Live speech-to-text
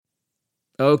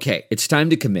Okay, it's time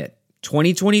to commit.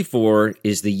 2024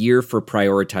 is the year for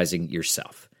prioritizing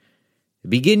yourself.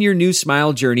 Begin your new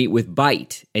smile journey with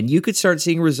Byte, and you could start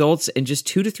seeing results in just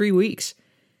 2 to 3 weeks.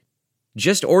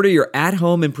 Just order your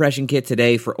at-home impression kit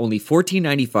today for only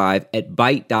 $14.95 at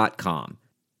Byte.com.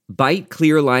 Byte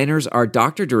clear liners are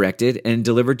doctor-directed and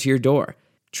delivered to your door.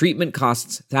 Treatment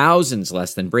costs thousands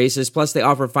less than braces, plus they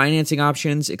offer financing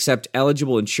options, accept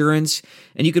eligible insurance,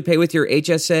 and you could pay with your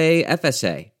HSA,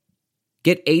 FSA.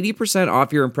 Get 80%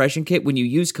 off your impression kit when you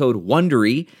use code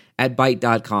WONDERY at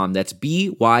Byte.com. That's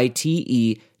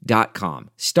BYTE.com.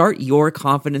 Start your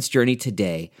confidence journey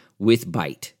today with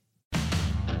Byte.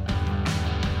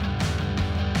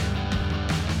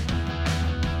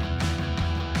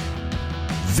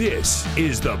 This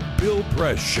is the Bill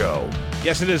Press Show.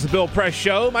 Yes, it is the Bill Press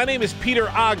Show. My name is Peter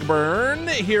Ogburn,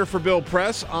 here for Bill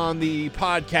Press on the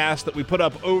podcast that we put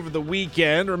up over the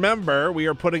weekend. Remember, we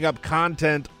are putting up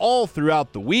content all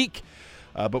throughout the week,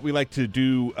 but we like to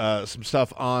do some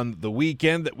stuff on the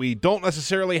weekend that we don't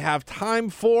necessarily have time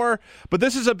for, but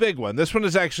this is a big one. This one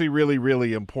is actually really,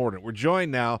 really important. We're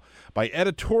joined now by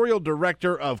editorial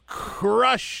director of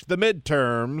Crush The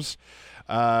Midterms,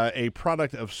 a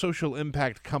product of social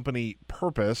impact company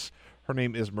Purpose. Her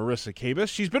name is Marisa Kabas.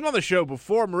 She's been on the show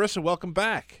before. Marisa, welcome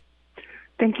back.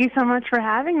 Thank you so much for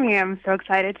having me. I'm so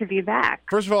excited to be back.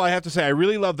 First of all, I have to say I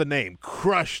really love the name,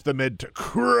 Crush the Midterms.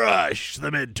 Crush the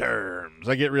Midterms.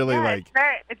 I get really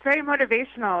It's very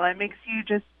motivational. It makes you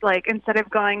just instead of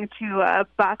going to a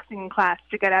boxing class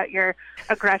to get out your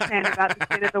aggression about the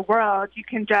state of the world, you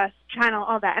can just channel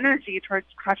all that energy towards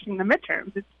crushing the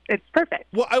midterms. It's perfect.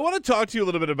 Well, I want to talk to you a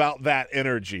little bit about that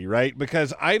energy, right?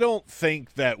 Because I don't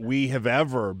think that we have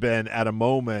ever been at a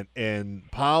moment in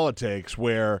politics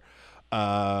where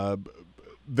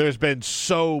there's been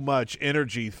so much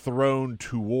energy thrown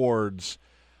towards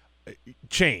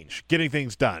change, getting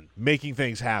things done, making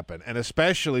things happen. And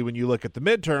especially when you look at the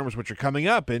midterms, which are coming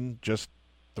up in just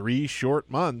 3 short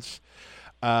months,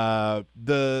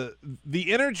 the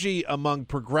energy among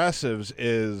progressives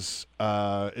is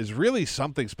really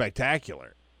something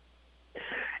spectacular.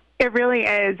 It really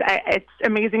is. It's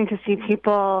amazing to see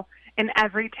people in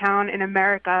every town in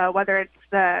America, whether it's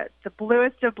the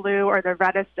bluest of blue or the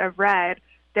reddest of red.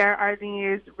 There are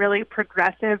these really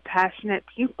progressive, passionate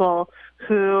people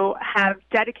who have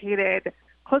dedicated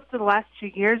close to the last 2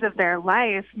 years of their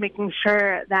life making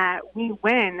sure that we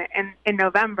win in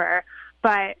November.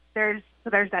 But there's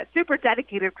that super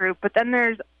dedicated group, but then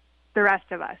there's the rest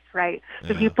of us, right? Yeah.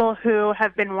 The people who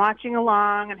have been watching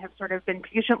along and have sort of been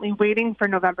patiently waiting for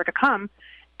November to come.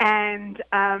 And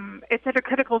it's at a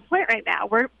critical point right now.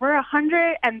 We're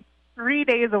 103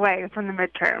 days away from the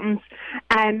midterms,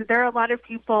 and there are a lot of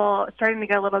people starting to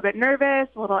get a little bit nervous,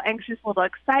 a little anxious, a little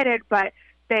excited, but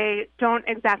they don't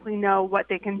exactly know what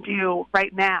they can do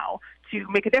right now to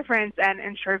make a difference and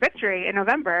ensure victory in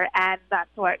November, and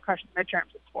that's what Crush the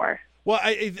Midterms is for. Well,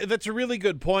 that's a really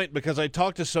good point, because I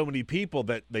talk to so many people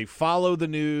that they follow the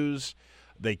news,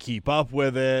 they keep up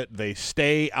with it, they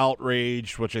stay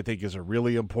outraged, which I think is a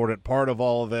really important part of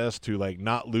all of this, to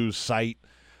not lose sight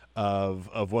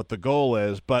of what the goal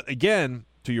is. But again,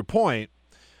 to your point,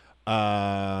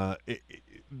 there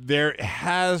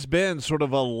has been sort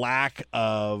of a lack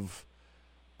of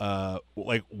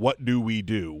what do we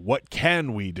do? What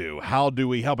can we do? How do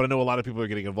we help? And I know a lot of people are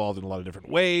getting involved in a lot of different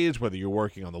ways, whether you're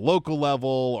working on the local level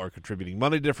or contributing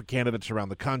money to different candidates around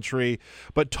the country.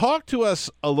 But talk to us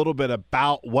a little bit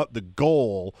about what the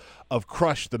goal of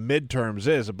Crush the Midterms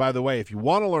is. And by the way, if you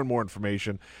want to learn more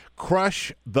information,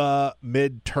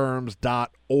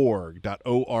 crushthemidterms.org,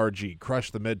 O-R-G,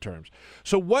 Crush the Midterms.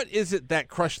 So what is it that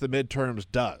Crush the Midterms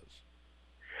does?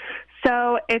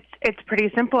 So it's pretty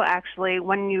simple, actually.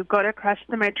 When you go to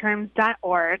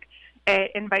crushthemidterms.org,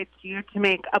 it invites you to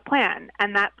make a plan,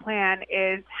 and that plan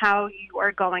is how you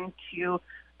are going to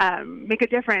make a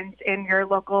difference in your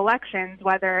local elections,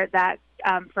 whether that's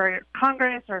for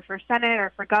Congress or for Senate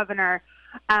or for governor.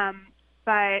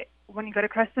 But when you go to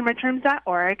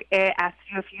crushthemidterms.org, it asks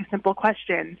you a few simple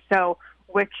questions. So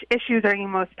which issues are you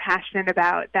most passionate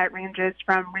about? That ranges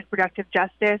from reproductive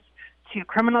justice to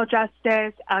criminal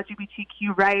justice,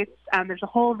 LGBTQ rights. There's a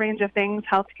whole range of things,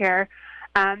 healthcare.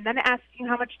 Then asking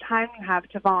how much time you have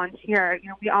to volunteer.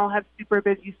 We all have super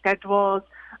busy schedules.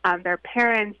 They're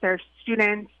parents, they're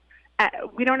students.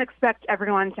 We don't expect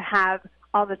everyone to have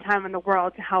all the time in the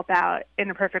world to help out. In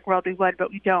a perfect world, we would,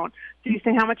 but we don't. So you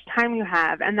say how much time you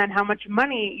have, and then how much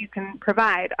money you can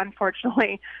provide.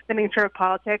 Unfortunately, the nature of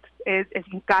politics is if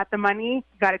you've got the money,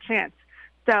 you've got a chance.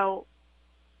 So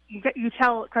you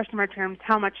tell Crush the Midterms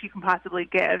how much you can possibly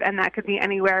give, and that could be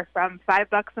anywhere from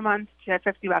 $5 a month to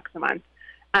 $50 a month.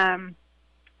 And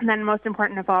then most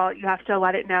important of all, you have to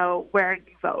let it know where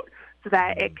you vote so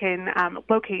that it can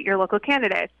locate your local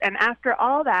candidates. And after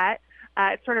all that,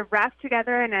 it's sort of wrapped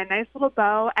together in a nice little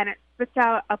bow, and it spits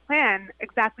out a plan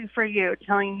exactly for you,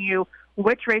 telling you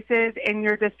which races in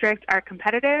your district are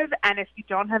competitive. And if you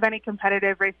don't have any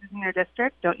competitive races in your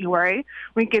district, don't you worry.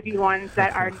 We give you ones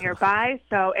that are nearby.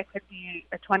 So it could be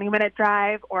a 20-minute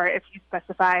drive, or if you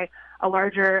specify a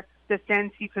larger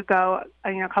distance, you could go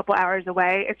a couple hours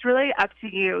away. It's really up to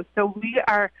you. So we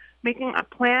are making a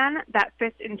plan that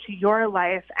fits into your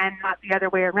life and not the other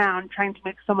way around, trying to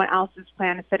make someone else's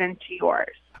plan fit into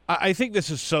yours. I think this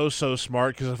is so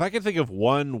smart, because if I could think of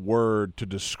one word to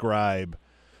describe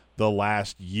the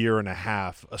last year and a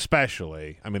half,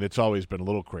 especially, I mean, it's always been a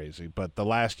little crazy, but the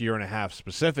last year and a half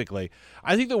specifically,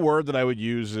 I think the word that I would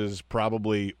use is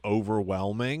probably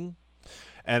overwhelming.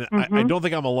 And I don't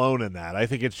think I'm alone in that. I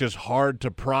think it's just hard to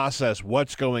process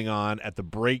what's going on at the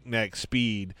breakneck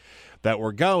speed that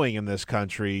we're going in this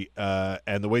country,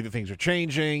 and the way that things are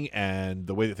changing and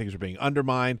the way that things are being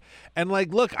undermined. And,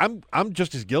 look, I'm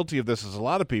just as guilty of this as a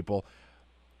lot of people.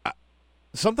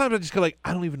 Sometimes I just go I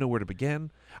don't even know where to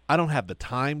begin. I don't have the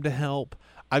time to help.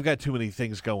 I've got too many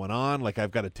things going on.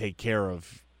 I've got to take care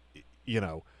of,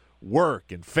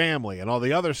 work and family and all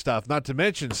the other stuff, not to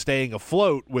mention staying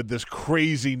afloat with this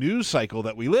crazy news cycle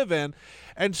that we live in.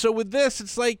 And so with this,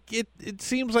 it's it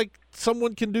seems like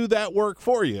someone can do that work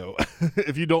for you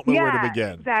if you don't know where to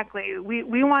begin. Exactly.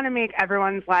 We want to make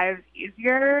everyone's lives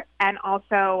easier and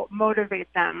also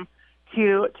motivate them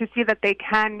to see that they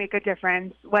can make a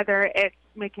difference, whether it's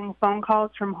making phone calls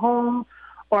from home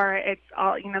or it's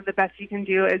all, the best you can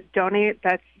do is donate.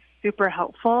 That's super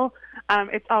helpful.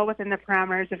 It's all within the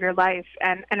parameters of your life.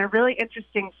 And a really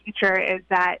interesting feature is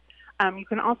that you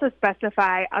can also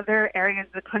specify other areas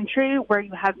of the country where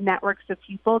you have networks of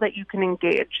people that you can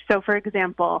engage. So, for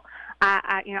example,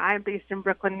 I'm based in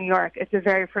Brooklyn, New York. It's a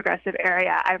very progressive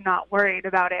area. I'm not worried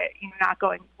about it not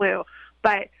going blue.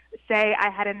 But say I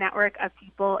had a network of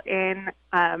people in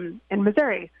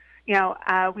Missouri. We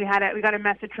got a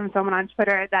message from someone on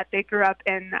Twitter that they grew up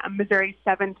in Missouri's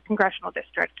 7th congressional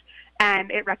district,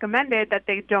 and it recommended that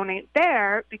they donate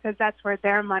there because that's where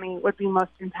their money would be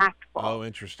most impactful. Oh,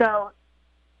 interesting. So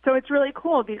it's really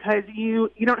cool because you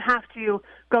don't have to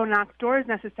go knock doors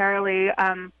necessarily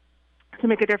to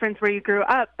make a difference where you grew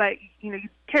up, but you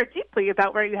care deeply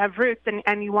about where you have roots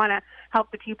and you want to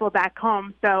help the people back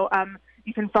home. So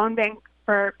you can phone bank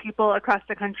for people across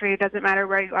the country. It doesn't matter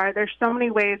where you are. There's so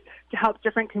many ways to help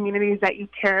different communities that you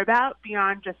care about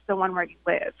beyond just the one where you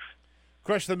live.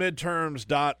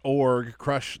 CrushTheMidterms.org,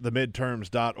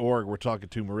 CrushTheMidterms.org. We're talking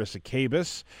to Marisa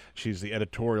Kabas. She's the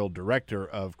editorial director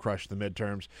of Crush the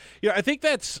Midterms. I think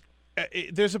that's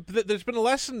there's been a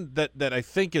lesson that I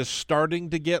think is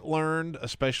starting to get learned,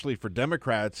 especially for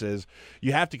Democrats, is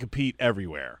you have to compete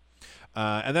everywhere.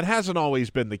 And that hasn't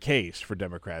always been the case for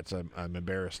Democrats, I'm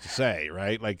embarrassed to say,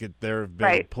 right? There have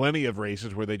been plenty of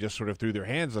races where they just sort of threw their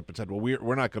hands up and said, well,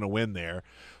 we're not going to win there,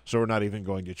 so we're not even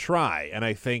going to try. And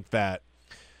I think that,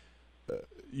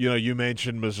 you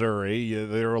mentioned Missouri.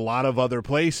 There are a lot of other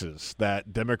places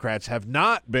that Democrats have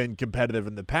not been competitive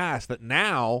in the past that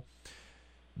now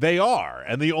they are.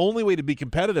 And the only way to be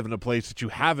competitive in a place that you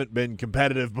haven't been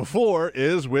competitive before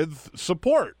is with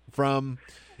support from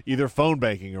either phone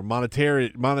banking or monetary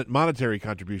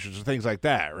contributions or things like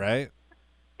that, right?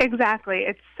 Exactly.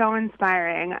 It's so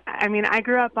inspiring. I mean, I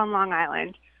grew up on Long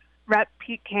Island. Rep.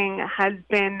 Pete King has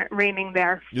been reigning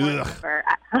there forever.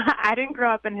 I didn't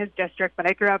grow up in his district, but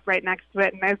I grew up right next to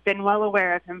it, and I've been well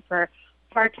aware of him for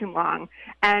far too long.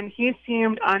 And he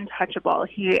seemed untouchable.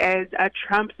 He is a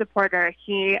Trump supporter.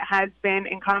 He has been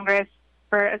in Congress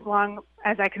for as long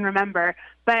as I can remember.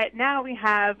 But now we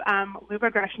have Luba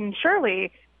Gresham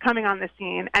Shirley coming on the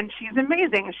scene, and she's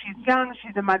amazing. She's young.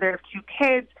 She's a mother of 2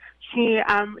 kids. She's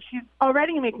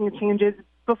already making changes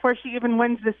before she even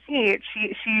wins the seat.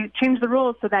 She changed the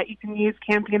rules so that you can use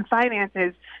campaign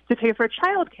finances to pay for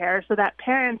childcare so that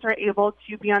parents are able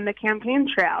to be on the campaign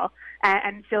trail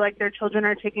and feel like their children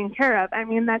are taken care of. I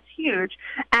mean, that's huge.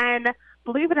 And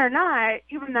believe it or not,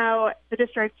 even though the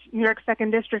district, New York's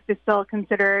 2nd district, is still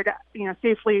considered,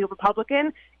 safely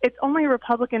Republican, it's only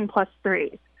Republican plus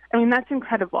 3. I mean, that's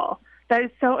incredible. That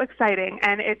is so exciting.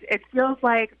 And it feels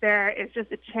like there is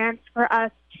just a chance for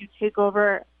us to take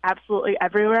over absolutely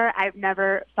everywhere. I've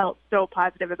never felt so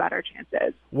positive about our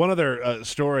chances. One other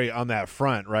story on that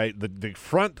front, right? The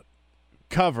front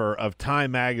cover of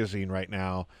Time magazine right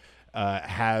now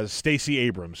has Stacey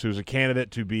Abrams, who's a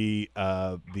candidate to be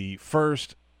the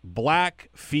first black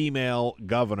female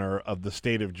governor of the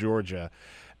state of Georgia.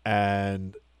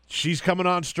 And she's coming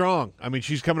on strong. I mean,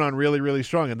 she's coming on really, really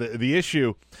strong. And the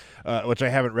issue, which I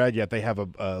haven't read yet, they have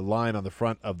a line on the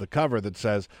front of the cover that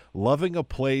says, "Loving a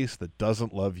place that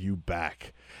doesn't love you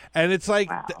back." And it's like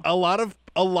Wow.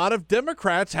 a lot of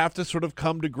Democrats have to sort of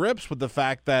come to grips with the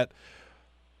fact that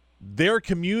their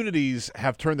communities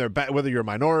have turned their back, whether you're a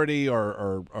minority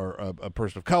or a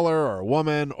person of color or a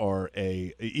woman or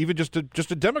even just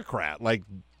a Democrat. Like,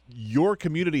 your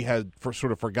community has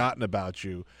sort of forgotten about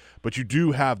you, but you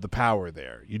do have the power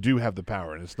there. You do have the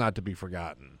power, and it's not to be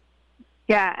forgotten.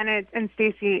 Yeah, and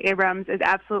Stacey Abrams is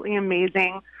absolutely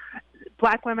amazing.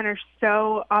 Black women are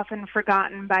so often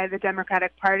forgotten by the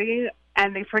Democratic Party,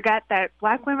 and they forget that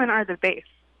Black women are the base.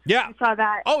 Yeah. You saw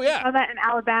that. Oh, yeah. You saw that in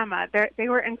Alabama. They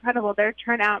were incredible. Their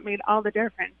turnout made all the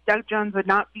difference. Doug Jones would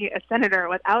not be a senator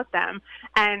without them.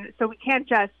 And so we can't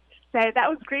just say that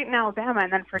was great in Alabama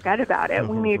and then forget about it.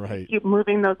 We need to keep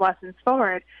moving those lessons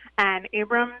forward. And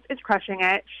Abrams is crushing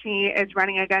it. She is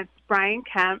running against Brian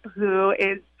Kemp, who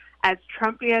is as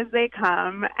Trumpy as they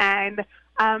come. And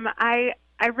I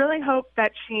really hope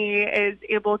that she is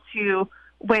able to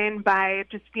win by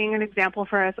just being an example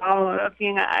for us all of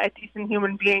being a decent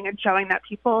human being and showing that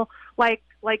people like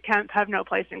Kemp have no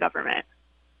place in government.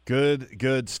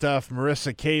 Good stuff.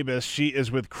 Marisa Kabas, she is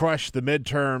with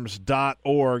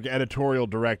crushthemidterms.org, editorial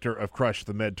director of Crush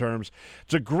the Midterms.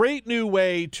 It's a great new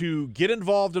way to get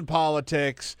involved in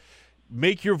politics,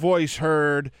 make your voice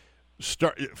heard,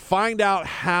 find out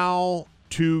how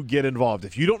to get involved.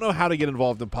 If you don't know how to get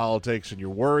involved in politics and you're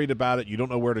worried about it, you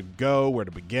don't know where to go, where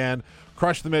to begin,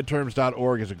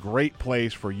 crushthemidterms.org is a great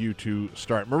place for you to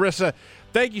start. Marisa,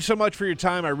 thank you so much for your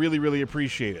time. I really, really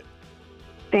appreciate it.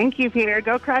 Thank you, Peter.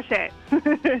 Go crush it.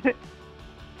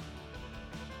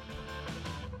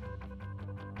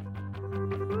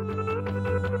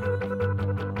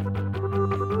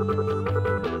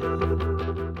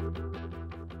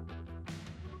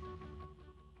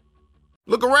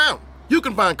 Look around. You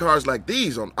can find cars like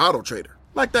these on AutoTrader,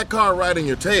 like that car riding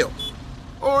your tail.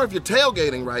 Or if you're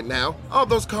tailgating right now, all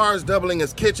those cars doubling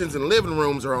as kitchens and living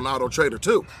rooms are on AutoTrader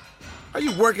too. Are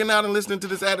you working out and listening to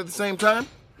this ad at the same time?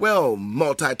 Well,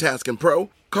 multitasking pro,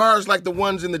 cars like the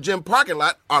ones in the gym parking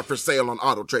lot are for sale on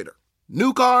AutoTrader.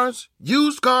 New cars,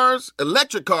 used cars,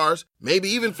 electric cars, maybe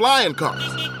even flying cars.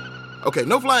 Okay,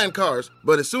 no flying cars,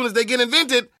 but as soon as they get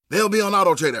invented, they'll be on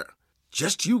AutoTrader.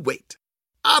 Just you wait.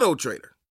 AutoTrader.